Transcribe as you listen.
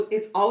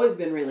it's always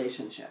been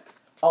relationship.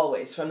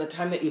 Always. From the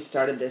time that you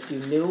started this, you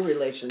knew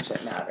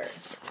relationship mattered.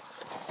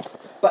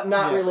 But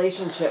not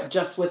relationship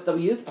just with the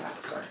youth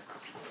pastor.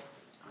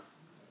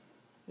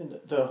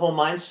 The whole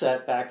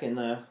mindset back in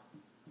the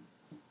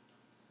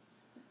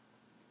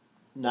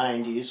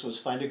 90s was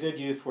find a good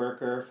youth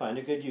worker, find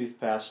a good youth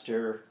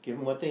pastor, give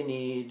them what they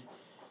need,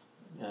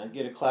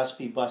 get a Class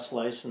B bus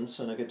license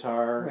and a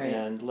guitar,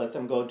 and let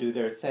them go do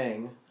their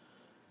thing.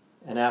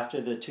 And after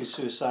the 2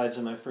 suicides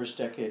in my first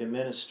decade of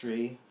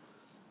ministry,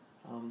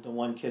 the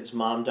one kid's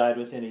mom died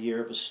within a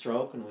year of a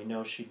stroke, and we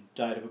know she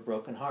died of a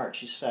broken heart.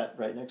 She sat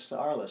right next to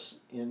Arliss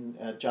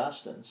at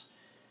Jostens.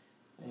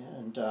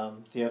 And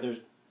the other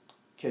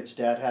kid's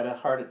dad had a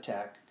heart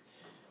attack.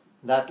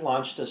 That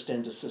launched us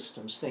into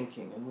systems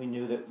thinking, and we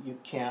knew that you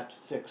can't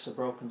fix a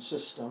broken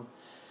system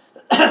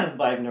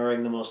by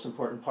ignoring the most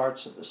important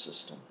parts of the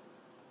system.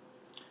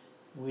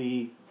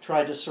 We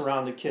tried to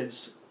surround the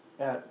kids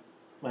at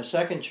my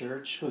second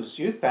church, whose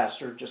youth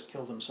pastor just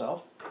killed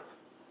himself,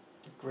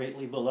 a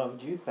greatly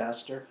beloved youth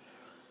pastor,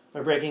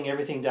 by breaking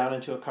everything down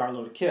into a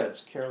carload of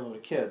kids.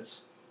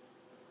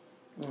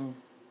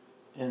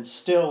 And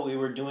still we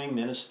were doing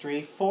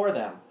ministry for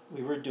them.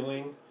 We were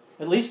doing,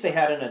 at least they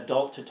had an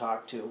adult to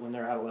talk to when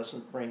their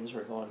adolescent brains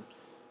were going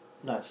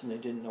nuts and they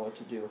didn't know what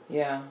to do.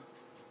 Yeah.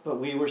 But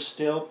we were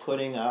still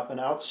putting up an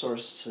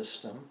outsourced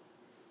system.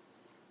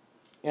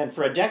 And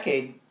for a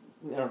decade,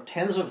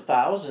 tens of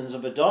thousands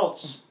of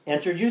adults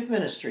entered youth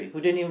ministry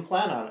who didn't even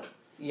plan on it.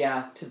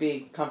 Yeah, to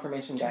be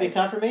confirmation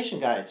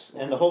guides.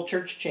 And the whole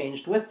church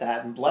changed with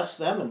that, and bless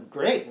them, and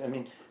great. I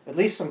mean, at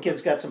least some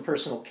kids got some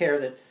personal care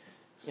that,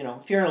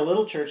 if you're in a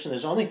little church and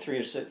there's only 3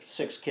 or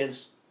 6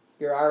 kids,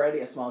 you're already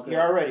a small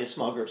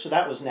group. So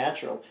that was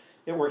natural.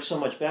 It worked so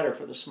much better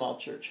for the small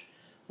church.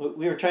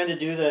 We were trying to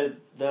do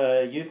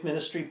the youth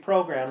ministry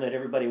program that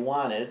everybody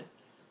wanted,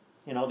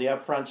 the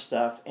upfront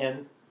stuff,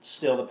 and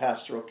still the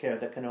pastoral care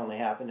that can only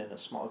happen in a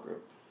small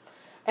group.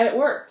 And it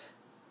worked.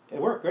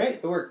 It worked great.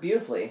 It worked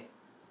beautifully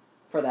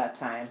for that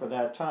time.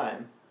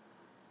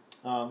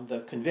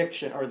 The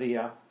conviction, or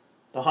the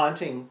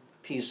haunting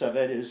piece of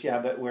it is,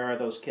 but where are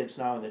those kids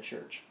now in the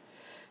church?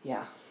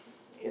 Yeah.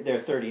 They're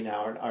 30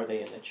 now, and are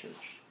they in the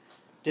church?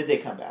 Did they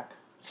come back?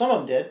 Some of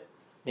them did.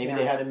 Maybe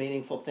they had a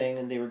meaningful thing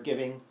and they were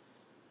giving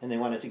and they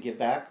wanted to give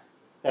back.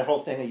 That whole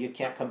thing of you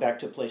can't come back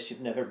to a place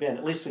you've never been.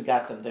 At least we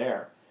got them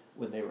there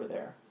when they were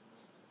there.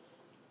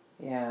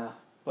 Yeah.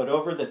 But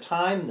over the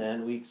time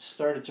then, we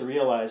started to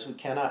realize we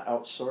cannot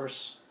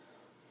outsource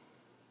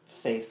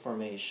faith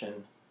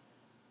formation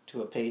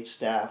to a paid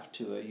staff,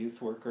 to a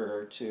youth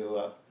worker, or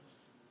to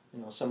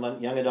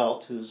some young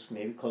adult who's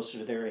maybe closer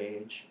to their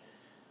age.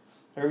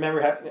 I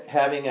remember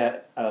having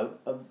a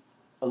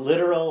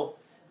literal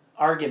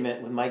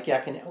argument with Mike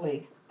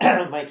Yaconelli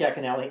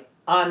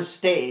on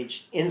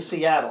stage in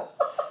Seattle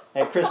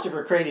at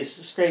Christopher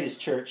Crady's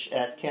church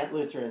at Kent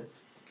Lutheran,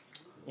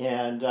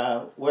 and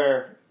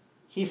where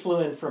he flew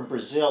in from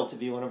Brazil to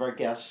be one of our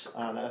guests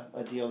on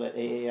a deal that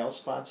AAL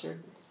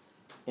sponsored.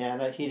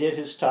 And he did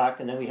his talk,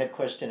 and then we had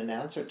question and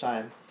answer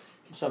time.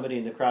 And somebody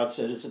in the crowd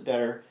said, is it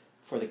better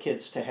for the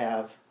kids to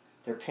have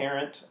their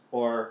parent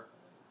or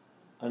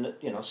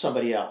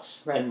somebody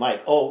else? Right. And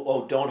Mike,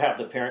 don't have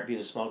the parent be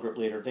the small group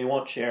leader. They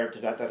won't share,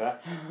 da-da-da-da.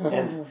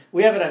 And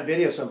we have it on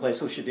video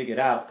someplace, we should dig it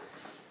out.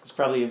 It's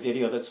probably a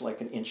video that's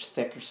like an inch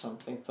thick or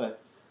something.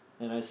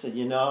 And I said,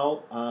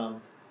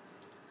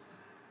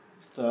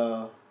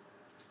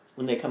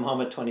 when they come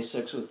home at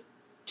 26 with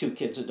 2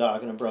 kids, a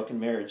dog, and a broken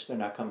marriage, they're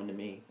not coming to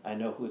me. I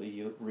know who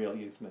the real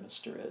youth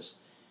minister is.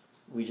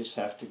 We just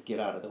have to get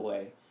out of the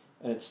way.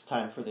 And it's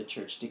time for the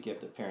church to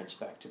give the parents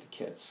back to the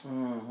kids.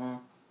 Mm-hmm.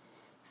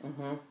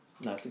 Mm-hmm.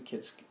 Not the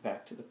kids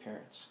back to the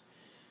parents.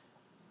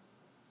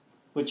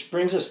 Which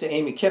brings us to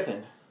Amy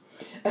Kippen,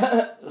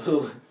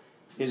 who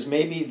is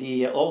maybe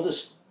the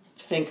oldest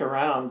Fink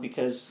around,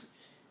 because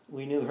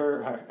we knew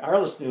her,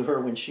 Arliss knew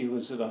her when she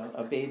was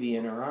a baby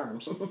in her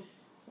arms.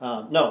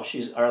 No,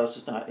 Arliss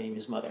is not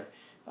Amy's mother.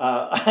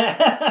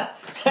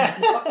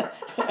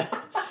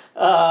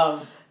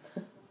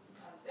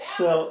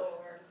 So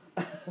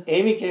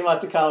Amy came out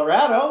to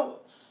Colorado.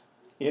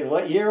 In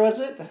what year was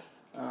it?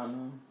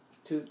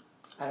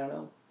 I don't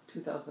know.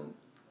 2000.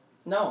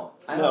 No,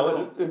 I don't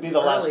know. It would be the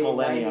last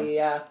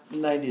millennium.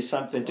 90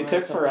 something to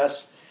cook for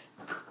us.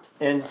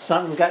 And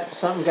something got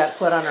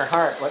put on her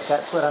heart. What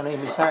got put on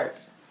Amy's heart?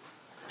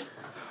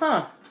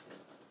 Huh.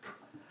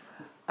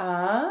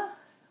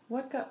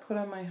 What got put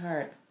on my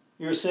heart?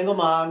 You were a single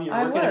mom. You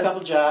were working a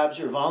couple jobs.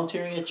 You were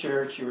volunteering at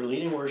church. You were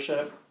leading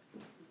worship.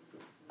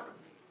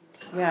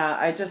 Yeah,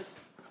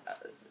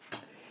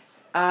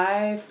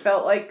 I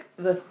felt like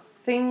the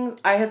things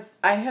I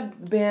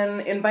had been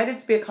invited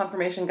to be a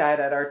confirmation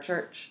guide at our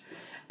church,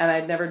 and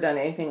I'd never done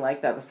anything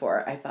like that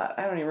before. I thought,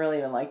 I don't really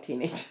even like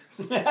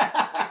teenagers.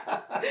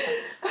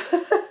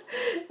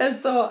 And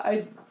so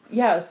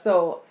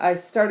I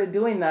started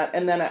doing that,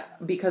 and then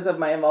because of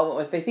my involvement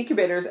with Faith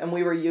Incubators, and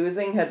we were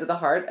using Head to the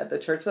Heart at the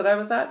church that I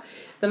was at,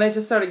 then I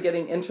just started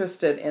getting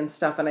interested in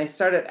stuff, and I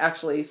started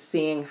actually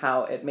seeing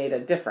how it made a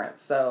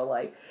difference. So,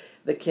 like,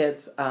 the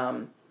kids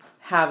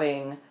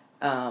having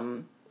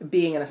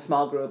being in a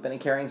small group and a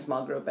caring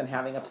small group and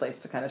having a place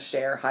to kind of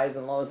share highs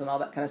and lows and all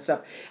that kind of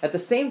stuff. At the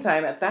same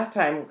time, at that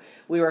time,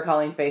 we were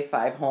calling Faith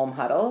 5 home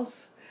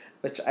huddles,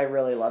 which I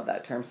really love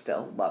that term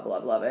still.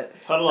 Love it.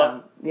 Huddle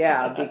up.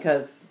 Yeah,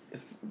 because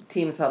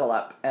teams huddle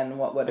up, and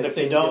what would a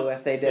team do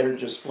if they didn't? They're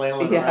just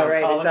flailing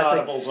around, calling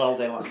audibles all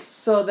day long.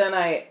 So then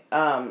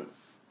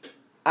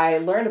I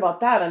learned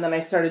about that, and then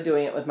I started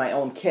doing it with my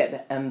own kid,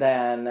 and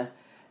then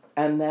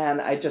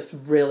I just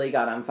really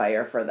got on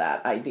fire for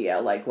that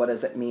idea. Like, what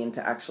does it mean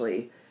to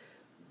actually,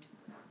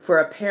 for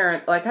a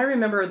parent, like, I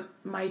remember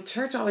my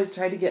church always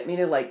tried to get me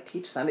to, like,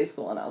 teach Sunday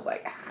school, and I was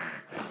like,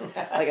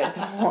 like,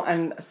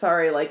 I'm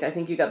sorry, like, I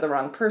think you got the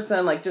wrong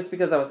person, like, just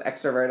because I was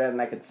extroverted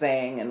and I could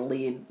sing and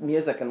lead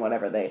music and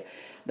whatever,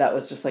 that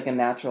was just, like, a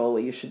natural,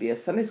 well, you should be a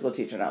Sunday school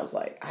teacher, and I was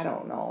like, I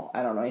don't know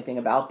anything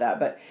about that,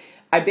 but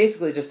I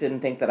basically just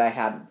didn't think that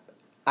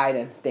I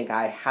didn't think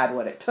I had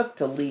what it took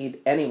to lead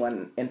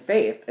anyone in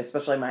faith,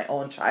 especially my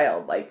own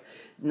child. Like,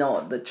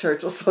 no, the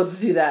church was supposed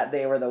to do that.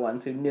 They were the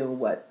ones who knew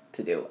what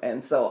to do.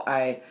 And so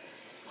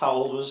How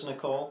old was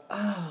Nicole?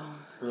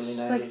 Early 90s?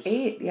 She's like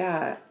 8,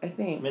 yeah, I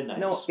think. Mid-90s?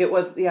 No, it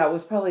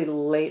was probably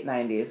late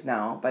 90s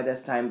now by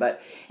this time.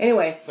 But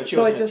anyway. But she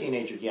wasn't a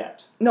teenager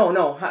yet. No,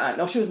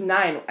 no, she was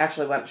 9,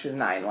 actually, she was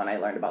 9 when I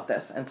learned about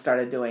this and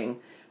started doing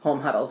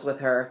home huddles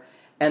with her.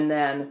 And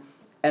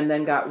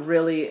then got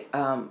really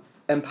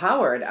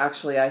empowered.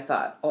 Actually, I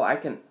thought, oh, I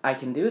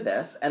can do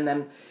this, and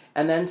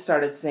then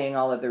started seeing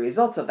all of the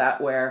results of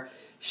that, where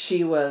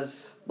she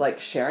was like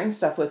sharing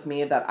stuff with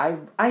me that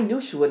I knew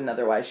she wouldn't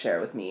otherwise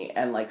share with me,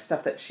 and like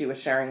stuff that she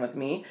was sharing with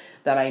me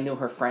that I knew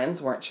her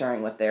friends weren't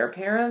sharing with their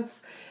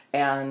parents.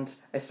 And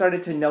I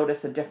started to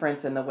notice a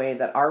difference in the way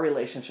that our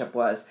relationship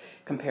was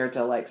compared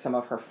to like some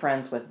of her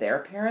friends with their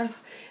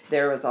parents.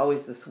 There was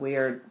always this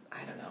weird,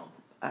 I don't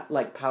know,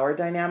 like power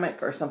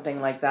dynamic or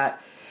something like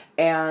that.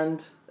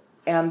 And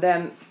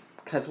then,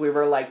 because we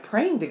were like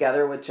praying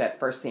together, which at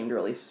first seemed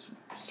really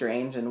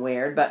strange and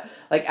weird, but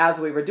like as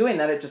we were doing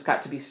that, it just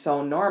got to be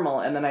so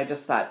normal. And then I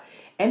just thought,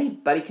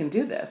 anybody can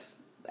do this.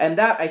 And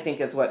that, I think,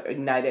 is what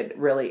ignited,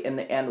 really, in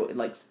the end,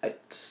 like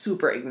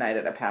super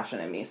ignited a passion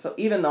in me. So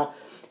even though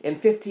in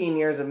 15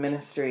 years of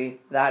ministry,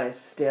 that is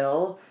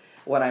still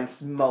what I'm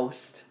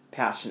most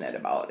passionate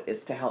about,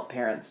 is to help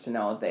parents to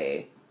know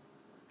they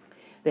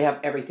have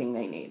everything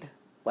they need.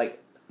 Like,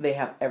 they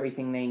have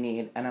everything they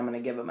need, and I'm going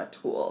to give them a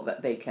tool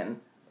that they can,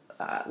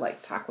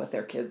 like, talk with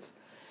their kids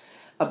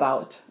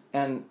about.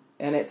 And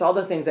it's all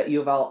the things that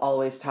you've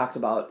always talked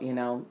about, you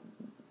know,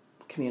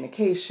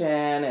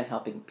 communication and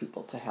helping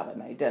people to have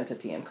an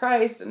identity in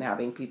Christ and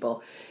having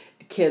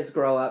kids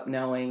grow up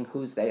knowing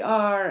whose they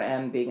are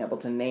and being able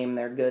to name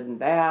their good and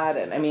bad.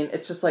 And I mean,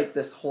 it's just like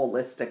this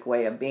holistic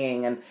way of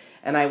being.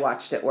 And I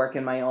watched it work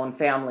in my own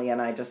family,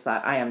 and I just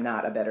thought, I am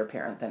not a better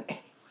parent than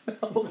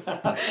anyone else.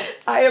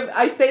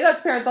 I say that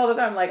to parents all the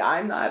time, like,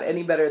 I'm not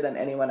any better than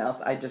anyone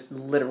else. I just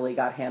literally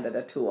got handed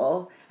a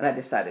tool and I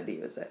decided to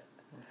use it.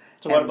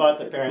 So what about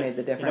the parent? Made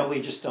the difference. You know,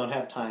 we just don't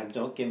have time.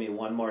 Don't give me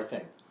one more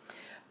thing.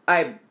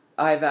 I've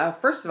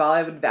first of all,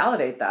 I would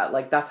validate that.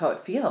 Like, that's how it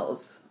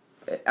feels.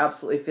 It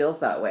absolutely feels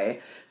that way.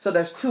 So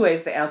there's 2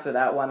 ways to answer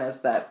that. One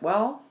is that,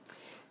 well,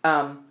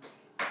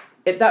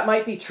 that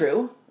might be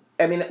true.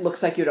 I mean, it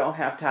looks like you don't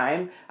have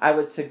time. I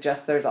would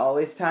suggest there's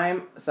always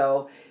time.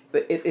 So,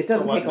 but it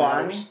doesn't take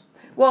long.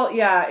 Well,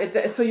 yeah.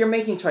 So you're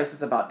making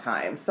choices about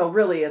time. So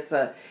really, it's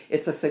a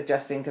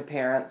suggesting to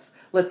parents,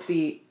 let's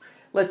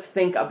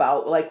think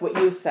about, like what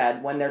you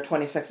said, when they're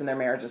 26 and their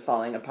marriage is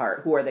falling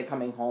apart, who are they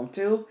coming home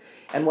to,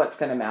 and what's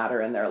going to matter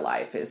in their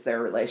life is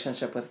their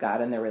relationship with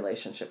God and their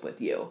relationship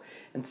with you.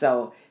 And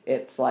so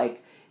it's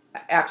like,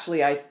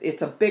 actually,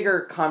 it's a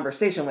bigger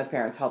conversation with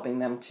parents, helping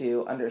them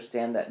to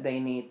understand that they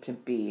need to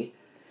be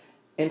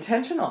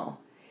intentional,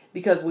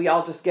 because we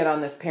all just get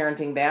on this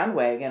parenting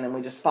bandwagon and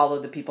we just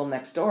follow the people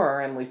next door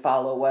and we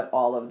follow what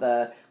all of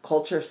the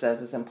culture says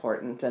is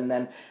important. And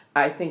then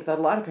I think that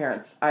a lot of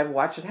parents, I've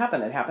watched it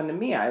happen. It happened to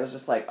me. I was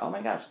just like, oh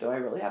my gosh, do I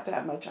really have to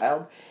have my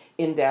child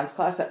in dance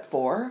class at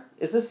 4?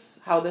 Is this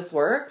how this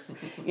works?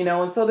 You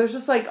know, and so there's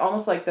just like,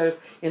 almost like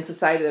in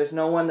society, there's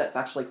no one that's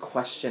actually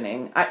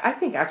questioning. I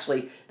think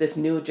actually this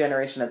new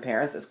generation of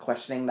parents is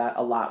questioning that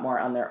a lot more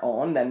on their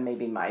own than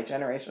maybe my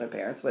generation of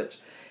parents, which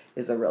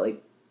is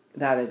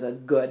that is a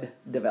good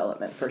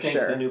development for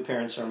sure. The new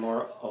parents are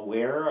more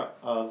aware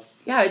of...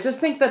 Yeah, I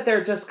just think that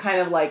they're just kind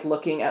of like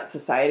looking at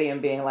society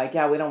and being like,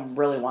 yeah, we don't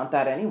really want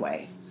that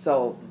anyway.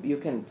 So you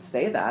can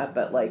say that,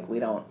 but like we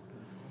don't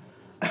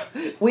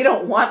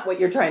want what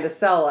you're trying to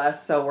sell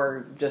us, so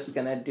we're just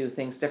going to do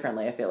things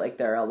differently. I feel like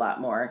there are a lot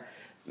more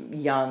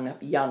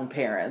young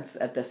parents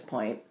at this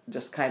point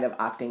just kind of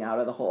opting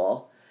out of the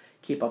whole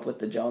keep up with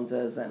the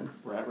Joneses and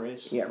rat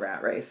race. Yeah,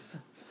 rat race.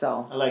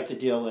 So I like the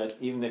deal that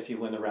even if you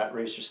win the rat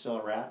race, you're still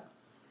a rat.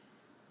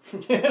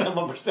 I'm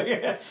almost there.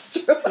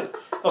 It's true.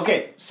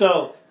 Okay,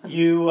 so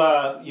you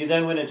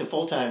then went into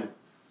full-time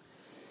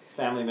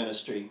family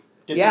ministry.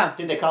 Did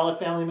they call it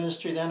family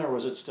ministry then, or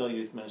was it still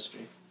youth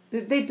ministry?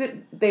 They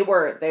did. They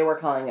were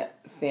calling it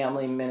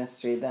family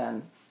ministry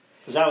then.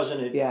 Because that was in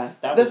a yeah.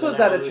 That this was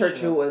at a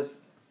church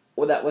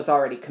that was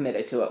already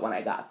committed to it when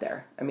I got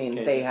there. I mean,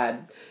 Okay. they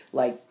had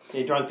like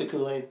they drank the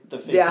Kool-Aid. The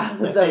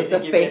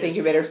faith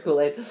incubators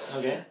Kool-Aid.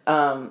 Okay.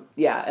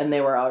 And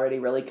they were already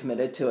really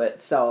committed to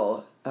it.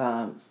 So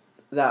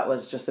that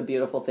was just a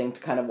beautiful thing to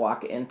kind of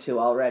walk into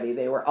already.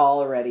 They were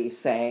already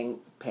saying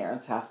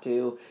parents have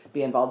to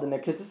be involved in their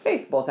kids'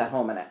 faith, both at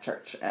home and at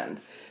church.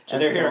 So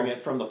they're hearing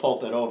it from the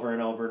pulpit over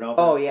and over and over.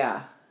 Oh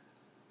yeah,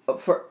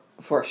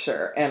 for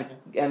sure, and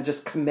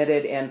just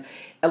committed, and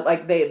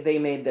like they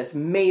made this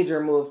major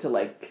move to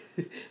like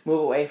move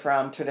away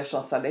from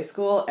traditional Sunday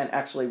school and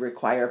actually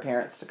require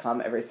parents to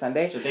come every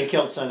Sunday. So they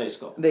killed Sunday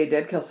school. They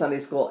did kill Sunday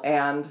school,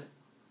 and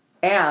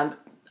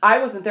I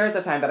wasn't there at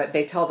the time, but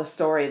they tell the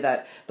story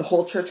that the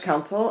whole church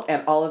council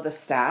and all of the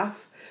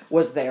staff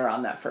was there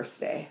on that first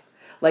day.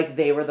 Like,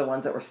 they were the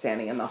ones that were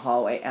standing in the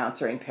hallway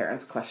answering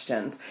parents'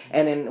 questions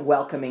and in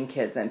welcoming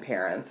kids and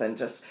parents and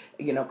just,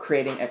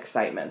 creating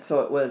excitement.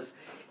 So it was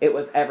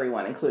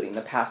everyone, including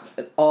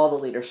all the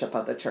leadership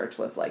of the church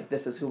was like,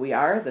 this is who we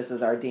are, this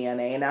is our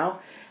DNA now,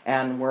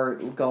 and we're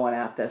going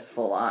at this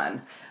full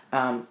on.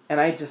 And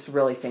I just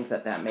really think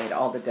that made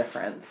all the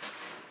difference.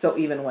 So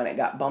even when it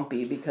got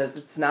bumpy, because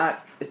it's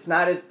not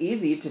as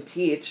easy to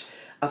teach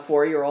a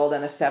 4-year-old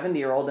and a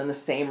 70-year-old in the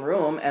same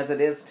room as it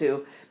is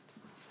to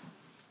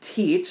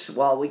teach,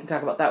 well, we can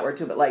talk about that word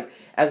too, but like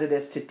as it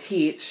is to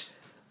teach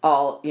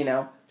all,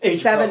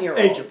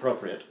 7-year-olds. Age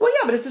appropriate. Well,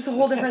 yeah, but it's just a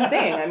whole different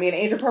thing. I mean,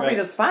 age appropriate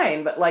Right. is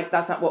fine, but like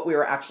that's not what we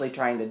were actually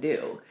trying to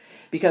do.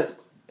 Because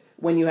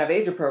when you have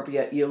age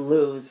appropriate, you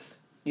lose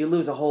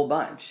a whole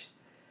bunch.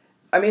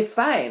 I mean, it's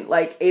fine.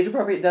 Like, age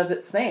appropriate does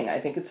its thing. I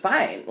think it's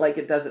fine. Like,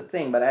 it does its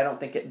thing, but I don't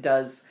think it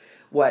does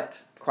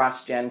what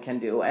cross-gen can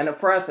do. And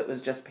for us, it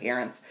was just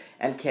parents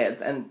and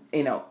kids and,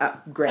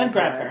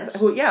 grandparents.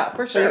 Who, yeah,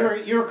 for sure.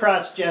 So you were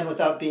cross-gen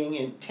without being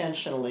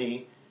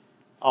intentionally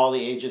all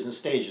the ages and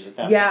stages at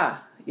that point.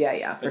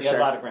 Yeah, for But you sure. had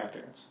a lot of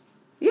grandparents.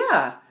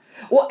 Yeah.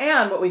 Well,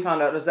 and what we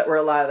found out is that there were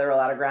a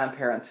lot of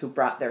grandparents who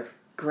brought their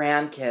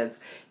grandkids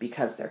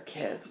because their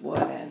kids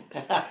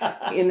wouldn't.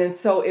 And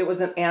so it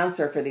was an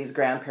answer for these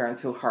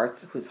grandparents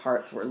whose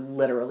hearts were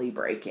literally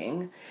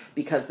breaking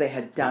because they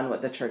had done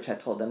what the church had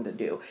told them to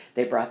do.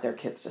 They brought their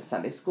kids to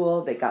Sunday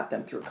school. They got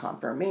them through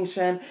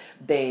confirmation.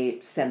 They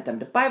sent them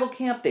to Bible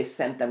camp. They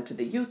sent them to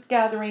the youth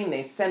gathering.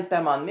 They sent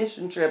them on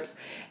mission trips,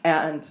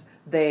 and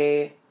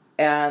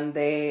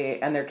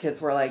their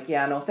kids were like,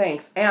 yeah, no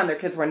thanks. And their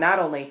kids were not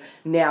only,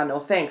 yeah, no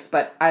thanks,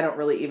 but I don't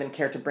really even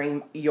care to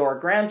bring your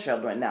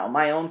grandchildren now,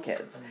 my own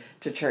kids,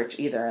 to church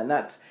either. And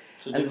that's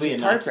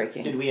just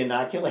heartbreaking. Did we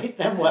inoculate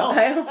them well?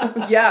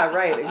 Yeah,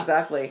 right,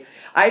 exactly.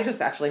 I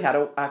just actually had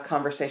a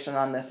conversation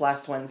on this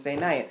last Wednesday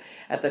night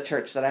at the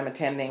church that I'm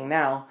attending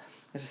now.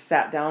 I just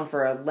sat down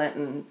for a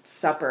Lenten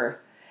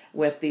supper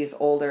with these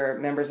older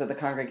members of the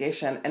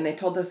congregation, and they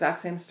told the exact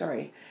same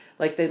story.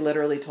 Like, they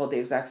literally told the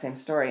exact same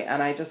story,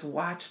 and I just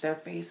watched their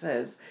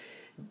faces,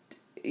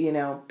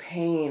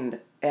 pained,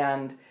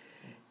 and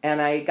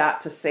I got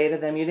to say to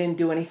them, you didn't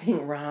do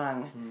anything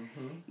wrong.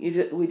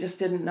 Mm-hmm. We just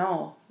didn't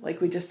know.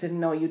 Like, we just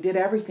didn't know. You did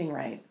everything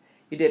right.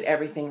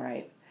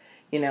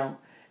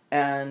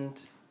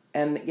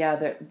 And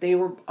yeah, they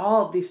were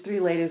all, these 3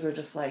 ladies were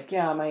just like,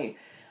 yeah,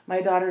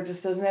 my daughter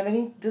just doesn't have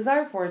any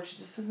desire for it. She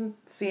just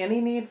doesn't see any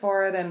need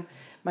for it. And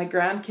my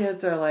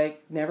grandkids are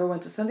like, never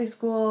went to Sunday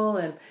school.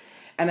 And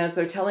as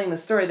they're telling the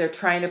story, they're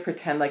trying to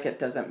pretend like it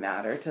doesn't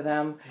matter to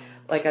them.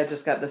 Like, I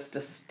just got this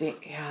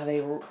distinct,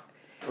 they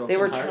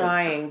were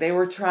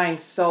trying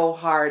so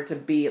hard to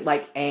be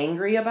like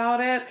angry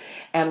about it.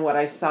 And what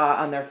I saw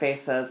on their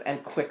faces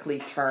and quickly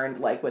turned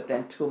like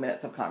within 2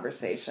 minutes of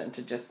conversation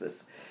to just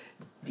this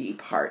deep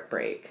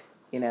heartbreak,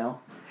 And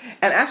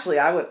actually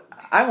I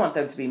want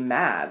them to be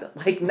mad,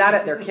 like not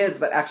at their kids,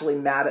 but actually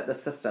mad at the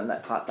system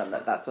that taught them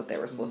that that's what they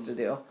were supposed to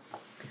do.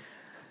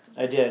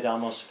 I did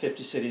almost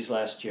 50 cities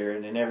last year,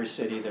 and in every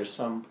city there's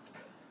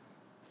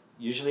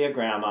usually a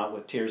grandma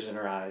with tears in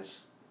her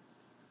eyes.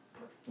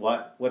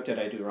 What did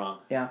I do wrong?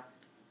 Yeah.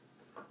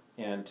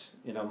 And,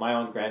 my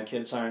own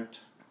grandkids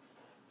aren't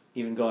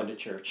even going to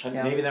church.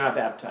 Yeah. Maybe they're not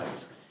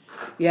baptized.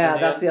 Yeah,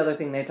 that's the other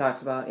thing they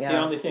talked about, yeah. The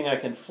only thing I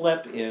can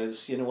flip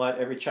is,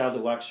 every child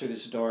who walks through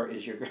this door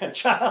is your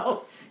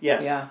grandchild.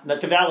 Yes. Yeah.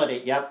 To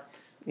validate, yep.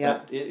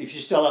 Yep. But if you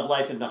still have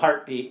life in the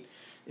heartbeat,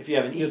 if you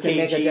have an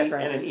EKG and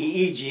an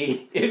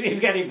EEG, if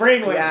you've got any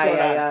brainwaves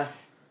going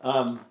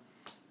on.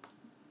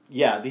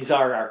 Yeah, these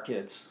are our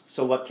kids.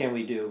 So what can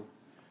we do?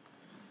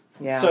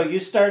 Yeah. So you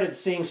started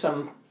seeing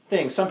some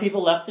things. Some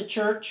people left the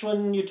church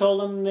when you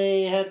told them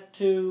they had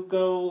to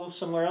go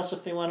somewhere else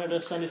if they wanted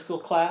a Sunday school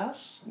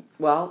class?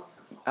 Well,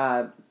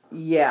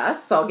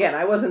 yes. So again,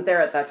 I wasn't there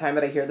at that time,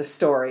 but I hear the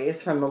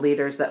stories from the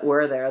leaders that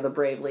were there, the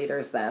brave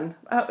leaders then.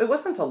 It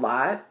wasn't a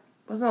lot.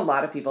 It wasn't a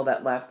lot of people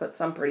that left, but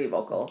some pretty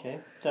vocal. Okay.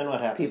 Then what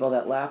happened? People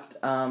that left.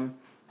 And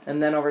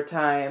then over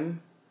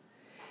time,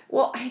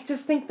 well, I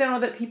just think,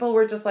 that people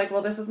were just like,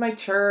 well, this is my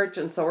church,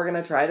 and so we're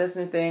going to try this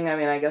new thing. I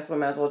mean, I guess we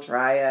might as well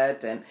try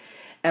it.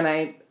 And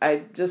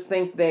I just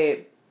think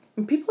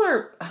people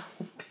are,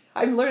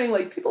 I'm learning,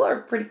 like, people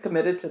are pretty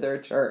committed to their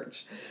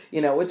church,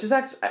 which is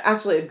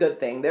actually a good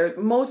thing.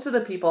 Most of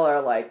the people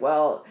are like,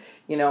 well,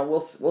 we'll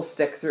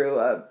stick through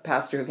a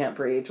pastor who can't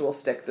preach. We'll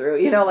stick through,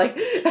 like,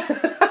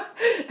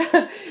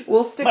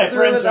 we'll stick My through.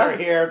 friends are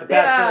here. The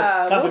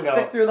pastor, we'll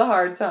stick through the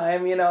hard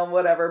time,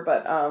 whatever.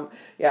 But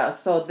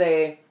so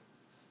they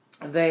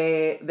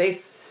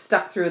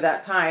stuck through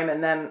that time,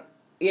 and then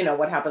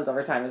what happens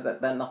over time is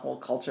that then the whole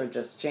culture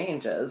just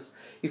changes.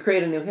 You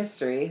create a new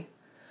history,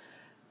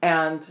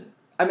 and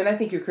I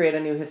think you create a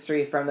new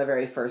history from the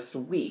very first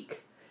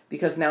week,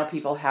 because now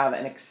people have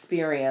an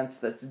experience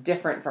that's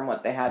different from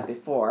what they had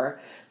before.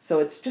 So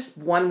it's just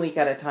 1 week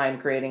at a time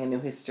creating a new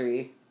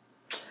history.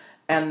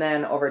 And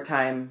then over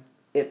time,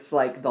 it's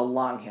like the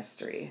long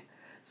history.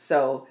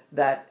 So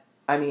that,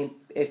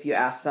 if you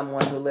ask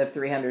someone who lived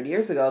 300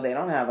 years ago, they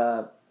don't have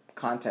a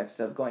context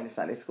of going to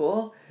Sunday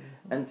school.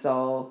 Mm-hmm. And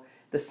so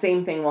the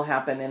same thing will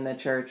happen in the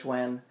church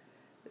when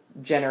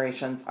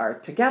generations are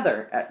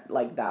together.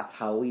 That's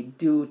how we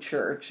do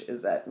church,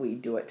 is that we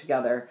do it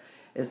together,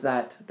 is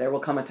that there will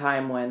come a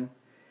time when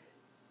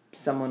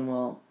someone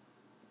will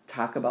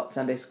talk about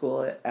Sunday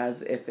school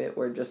as if it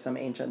were just some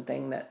ancient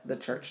thing that the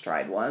church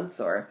tried once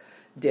or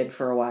did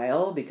for a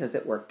while because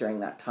it worked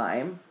during that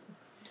time.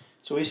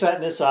 So we sat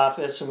in this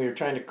office and we were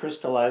trying to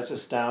crystallize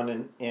this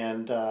down,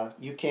 and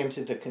you came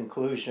to the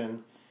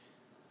conclusion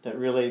that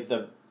really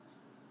the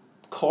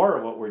core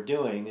of what we're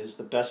doing is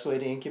the best way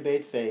to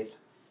incubate faith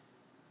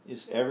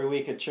is every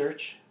week at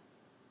church,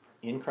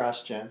 in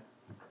CrossGen,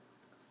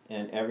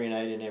 and every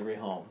night in every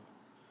home.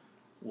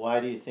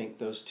 Why do you think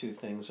those two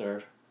things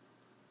are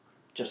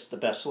just the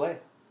best way?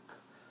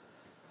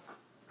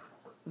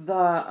 We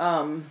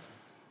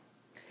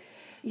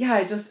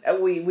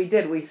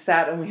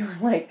sat and we were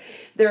like,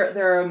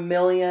 there are a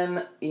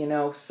million,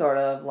 sort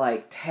of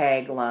like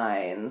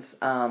taglines.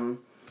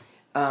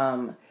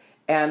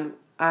 And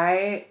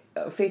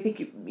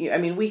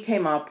we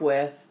came up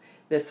with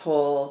this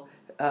whole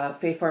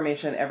faith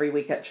formation every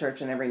week at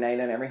church and every night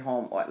and every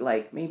home,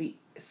 like maybe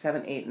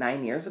 7, 8,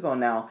 9 years ago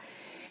now.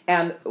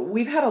 And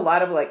we've had a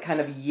lot of like kind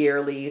of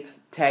yearly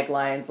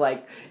taglines,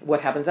 like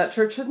what happens at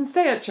church shouldn't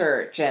stay at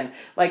church. And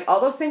like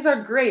all those things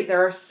are great.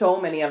 There are so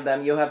many of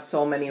them. You have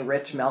so many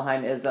rich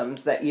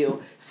Melheim-isms that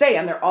you say,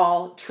 and they're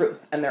all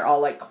truth, and they're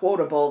all like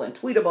quotable and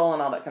tweetable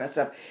and all that kind of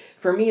stuff.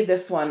 For me,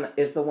 this one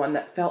is the one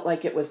that felt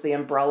like it was the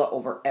umbrella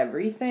over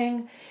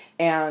everything.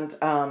 And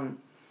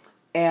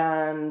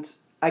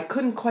I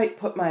couldn't quite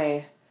put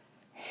my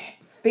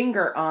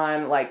finger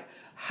on like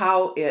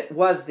how it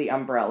was the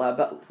umbrella,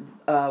 but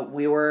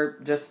we were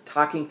just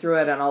talking through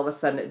it, and all of a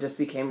sudden it just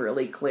became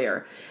really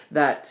clear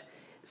that,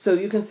 so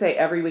you can say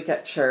every week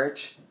at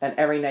church and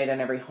every night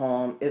in every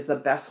home is the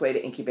best way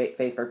to incubate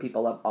faith for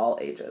people of all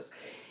ages.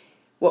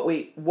 What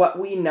we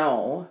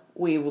know,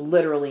 we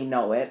literally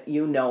know it.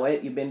 You know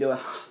it. You've been to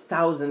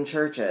 1,000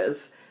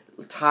 churches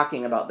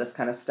talking about this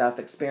kind of stuff,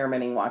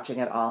 experimenting, watching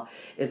it all,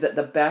 is that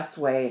the best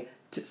way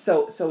to,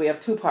 so we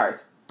have two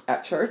parts.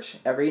 At church,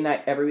 every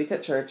week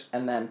at church,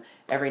 and then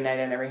every night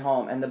in every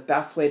home. And the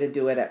best way to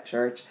do it at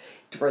church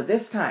for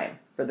this time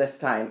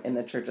in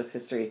the church's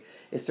history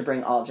is to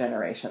bring all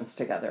generations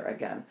together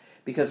again,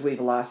 because we've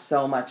lost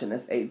so much in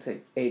this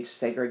age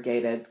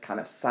segregated,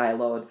 kind of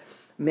siloed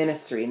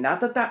ministry.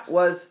 Not that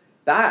was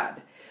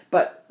bad,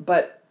 but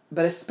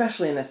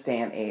especially in this day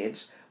and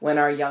age when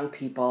our young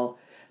people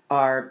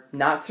are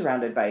not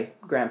surrounded by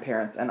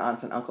grandparents and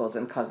aunts and uncles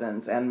and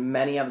cousins. And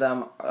many of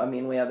them,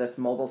 we have this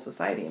mobile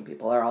society and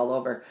people are all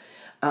over.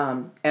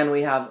 And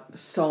we have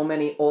so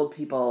many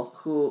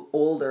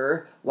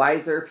older,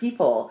 wiser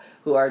people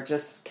who are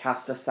just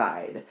cast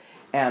aside.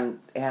 And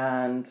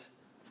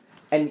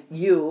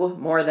you,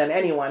 more than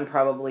anyone,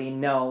 probably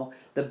know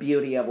the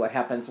beauty of what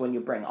happens when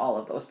you bring all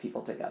of those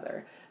people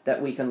together,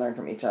 that we can learn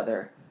from each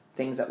other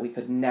things that we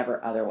could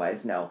never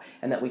otherwise know,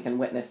 and that we can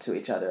witness to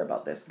each other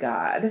about this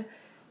God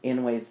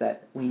in ways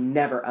that we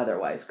never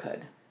otherwise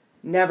could.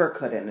 Never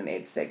could in an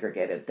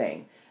age-segregated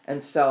thing.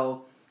 And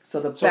so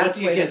the best way to do it at church... So what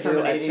do you get from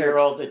an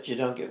 80-year-old that you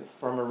don't get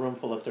from a room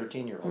full of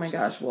 13-year-olds? Oh my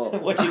gosh, well...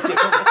 What do you get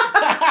from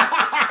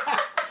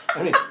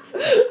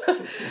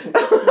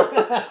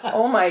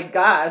Oh my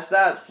gosh,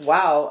 that's...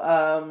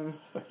 Wow.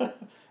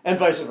 And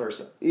vice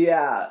versa.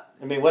 Yeah.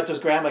 What does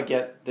Grandma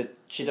get that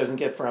she doesn't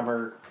get from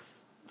her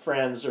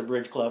friends or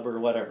bridge club or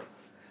whatever?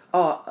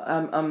 Oh,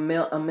 a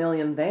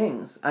million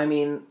things.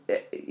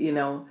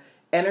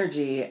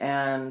 Energy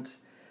and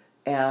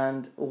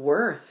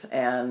worth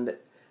and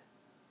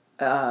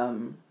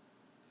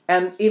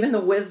even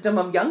the wisdom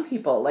of young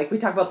people. Like we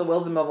talk about the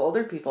wisdom of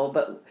older people,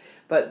 but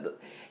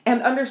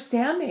and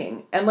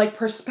understanding and like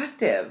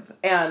perspective,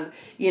 and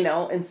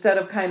instead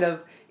of kind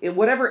of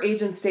whatever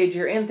age and stage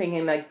you're in,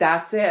 thinking like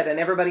that's it, and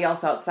everybody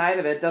else outside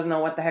of it doesn't know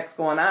what the heck's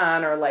going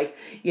on, or like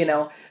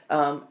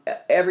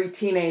every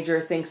teenager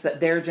thinks that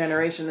their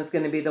generation is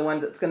going to be the one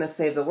that's going to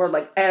save the world.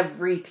 Like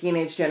every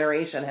teenage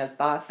generation has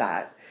thought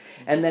that.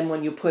 And then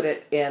when you put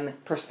it in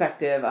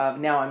perspective of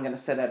now I'm going to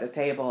sit at a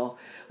table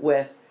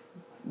with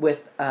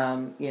with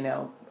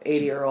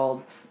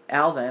 80-year-old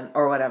Alvin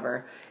or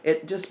whatever.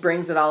 It just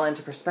brings it all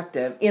into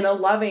perspective in a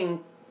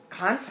loving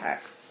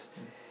context,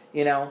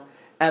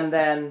 and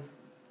then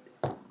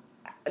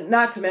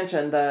not to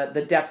mention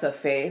the depth of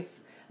faith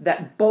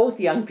that both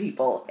young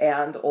people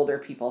and older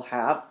people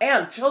have,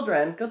 and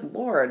children, good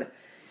Lord.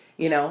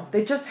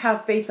 They just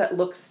have faith that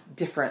looks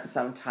different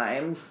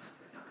sometimes,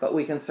 but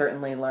we can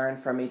certainly learn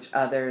from each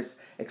other's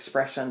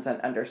expressions and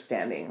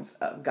understandings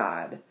of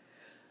God.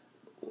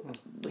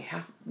 We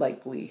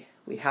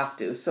have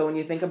to. So when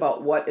you think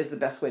about what is the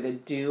best way to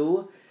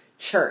do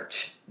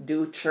church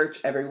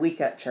every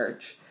week at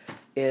church,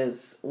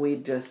 is we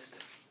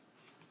just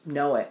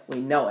know it. We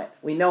know it.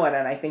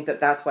 And I think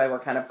that's why we're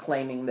kind of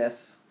claiming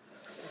this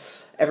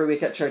every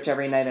week at church,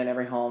 every night in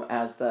every home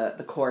as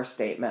the core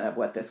statement of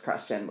what this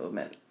cross-gen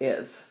movement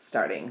is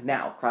starting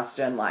now.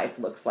 Cross-gen life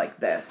looks like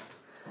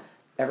this.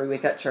 Every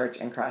week at church,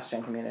 in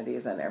cross-gen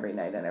communities, and every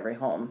night in every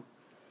home.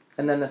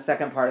 And then the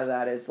second part of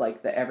that is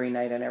like the every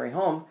night in every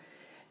home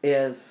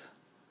is,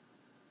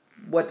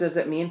 what does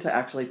it mean to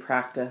actually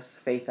practice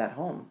faith at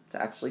home?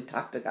 To actually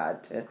talk to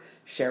God, to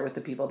share with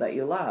the people that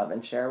you love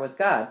and share with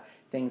God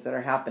things that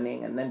are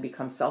happening, and then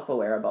become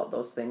self-aware about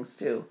those things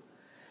too.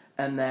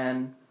 And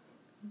then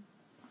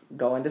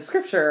go into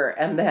scripture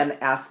and then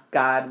ask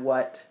God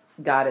what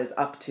God is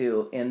up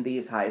to in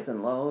these highs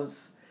and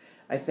lows.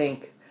 I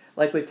think,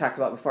 like we've talked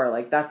about before,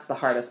 like that's the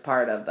hardest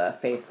part of the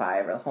Faith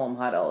 5 or home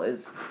huddle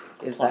is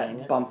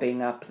that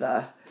bumping up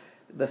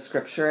the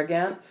scripture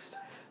against.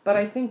 But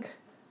I think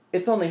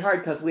it's only hard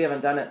because we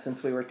haven't done it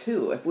since we were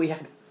 2. If we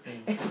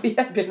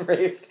had been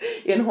raised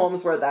in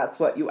homes where that's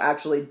what you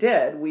actually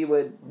did, we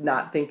would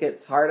not think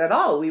it's hard at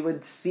all. We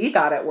would see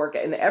God at work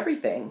in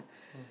everything.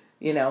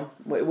 It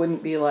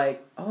wouldn't be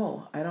like,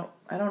 oh, I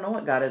don't know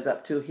what God is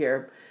up to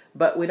here.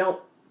 But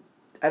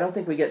I don't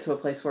think we get to a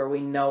place where we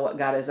know what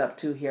God is up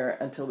to here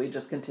until we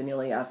just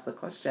continually ask the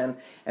question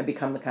and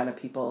become the kind of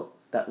people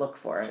that look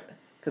for it.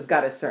 Because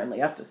God is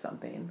certainly up to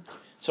something.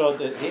 So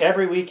the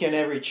every week in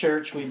every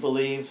church, we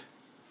believe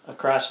a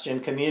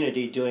cross-gen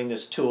community doing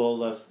this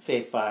tool of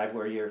Faith 5,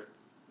 where you're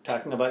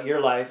talking about your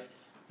life,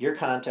 your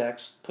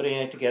context, putting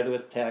it together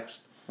with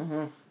text,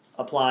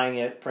 applying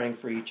it, praying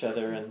for each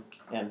other,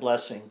 and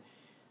blessing.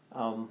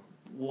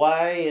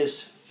 Why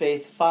is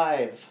Faith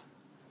 5?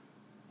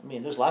 I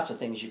mean, there's lots of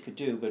things you could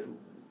do, but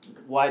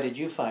why did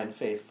you find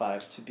Faith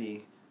 5 to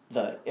be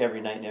the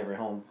every night in every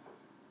home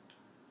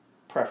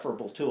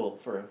preferable tool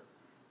for a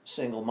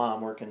single mom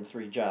working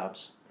 3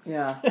 jobs?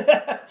 Yeah.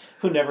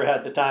 Who never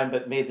had the time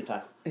but made the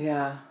time.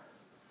 Yeah.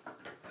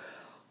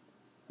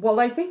 Well,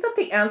 I think that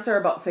the answer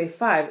about Faith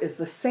 5 is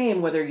the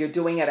same whether you're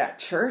doing it at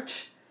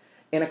church,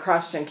 in a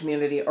cross-gen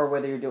community, or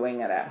whether you're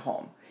doing it at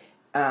home.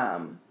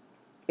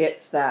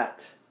 It's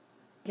that,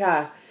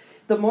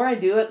 the more I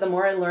do it, the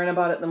more I learn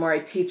about it, the more I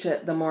teach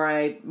it, the more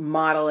I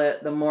model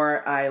it, the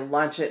more I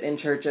launch it in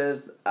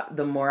churches,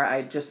 the more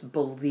I just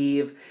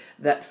believe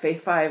that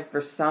Faith 5,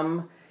 for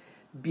some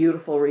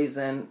beautiful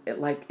reason,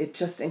 it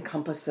just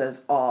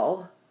encompasses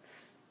all.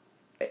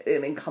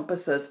 It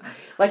encompasses,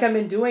 like, I've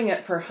been doing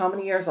it for how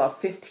many years?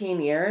 15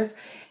 years.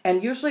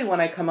 And usually when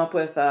I come up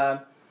with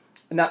an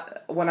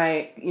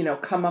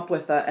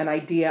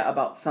idea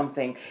about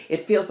something, it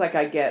feels like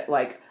I get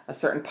like a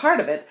certain part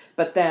of it,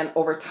 but then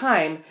over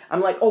time,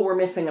 I'm like, oh, we're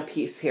missing a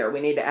piece here. We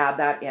need to add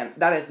that in.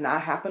 That has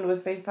not happened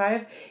with Faith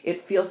 5.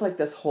 It feels like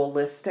this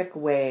holistic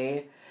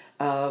way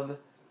of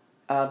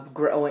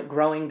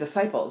growing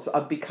disciples,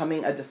 of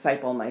becoming a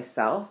disciple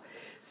myself.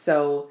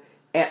 So,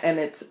 and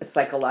it's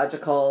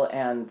psychological,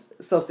 and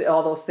so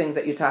all those things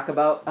that you talk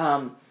about,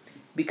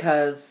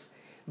 because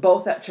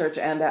both at church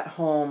and at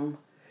home,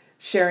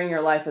 sharing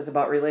your life is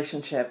about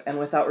relationship, and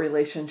without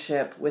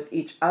relationship with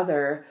each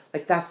other,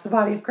 like, that's the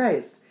body of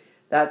Christ.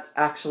 That's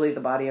actually the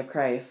body of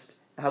Christ,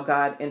 how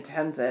God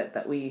intends it,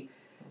 that we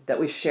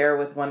share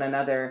with one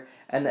another,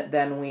 and that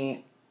then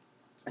we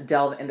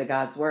delve into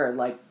God's word.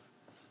 Like,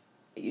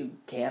 you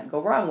can't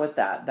go wrong with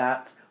that.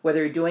 That's whether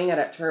you're doing it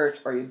at church,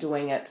 or you're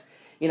doing it,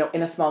 in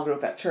a small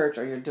group at church,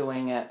 or you're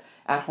doing it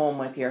at home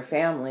with your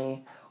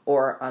family,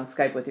 or on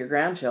Skype with your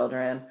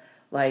grandchildren.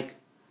 Like,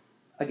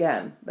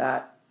 again,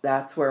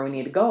 that's where we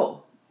need to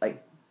go.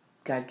 Like,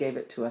 God gave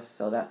it to us,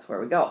 so that's where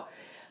we go.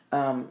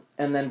 And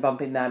then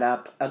bumping that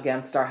up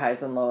against our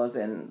highs and lows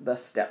in the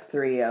step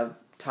 3 of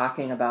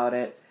talking about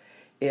it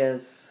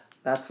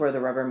that's where the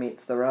rubber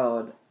meets the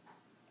road.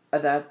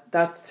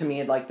 That's to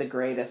me like the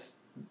greatest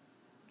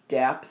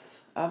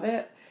depth of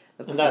it.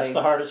 That's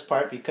the hardest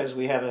part, because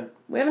we haven't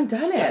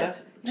done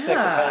it.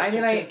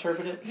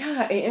 Interpret it.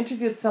 Yeah, I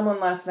interviewed someone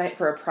last night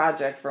for a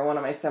project for one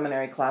of my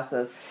seminary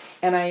classes,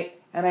 and I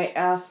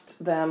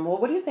asked them, well,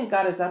 what do you think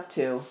God is up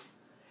to?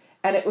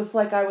 And it was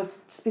like I was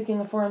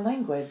speaking a foreign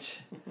language.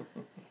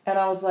 And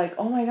I was like,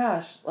 oh my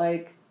gosh,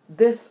 like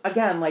this,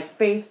 again, like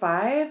Faith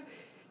 5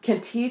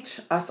 can teach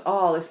us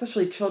all,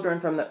 especially children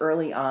from the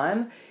early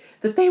on,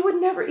 that they would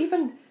never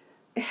even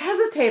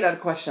hesitate at a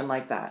question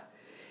like that.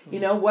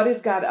 What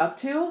is God up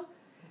to?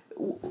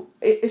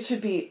 it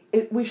should be,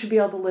 we should be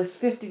able to list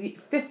 50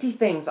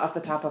 things off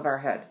the top of our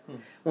head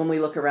when we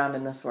look around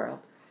in this world.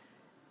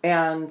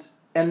 And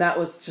that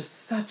was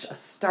just such a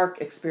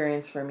stark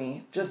experience for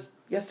me just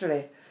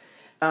yesterday.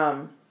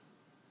 Yeah.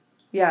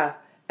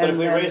 But if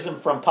we raise them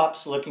from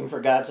pups looking for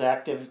God's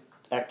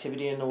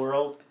activity in the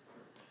world,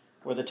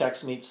 where the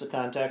text meets the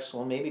context,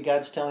 well, maybe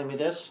God's telling me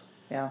this.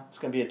 Yeah. It's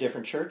going to be a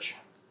different church,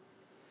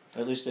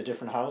 or at least a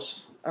different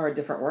house. Or a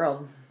different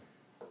world.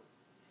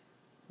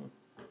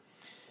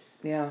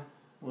 Yeah.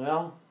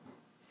 Well,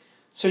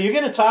 so you're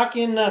going to talk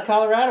in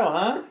Colorado,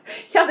 huh?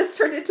 Yeah, this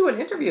turned into an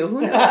interview.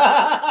 Who knows?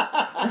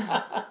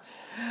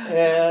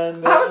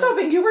 And I was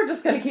hoping you were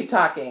just going to keep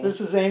talking.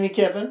 This is Amy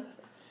Kippen,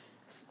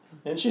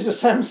 and she's a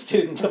SEM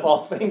student of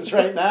all things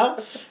right now.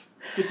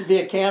 Get to be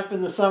at camp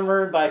in the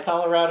summer, and by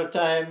Colorado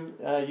time,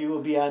 you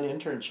will be on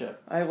internship.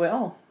 I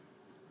will.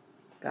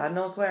 God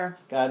knows where.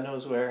 God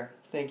knows where.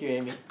 Thank you,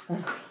 Amy.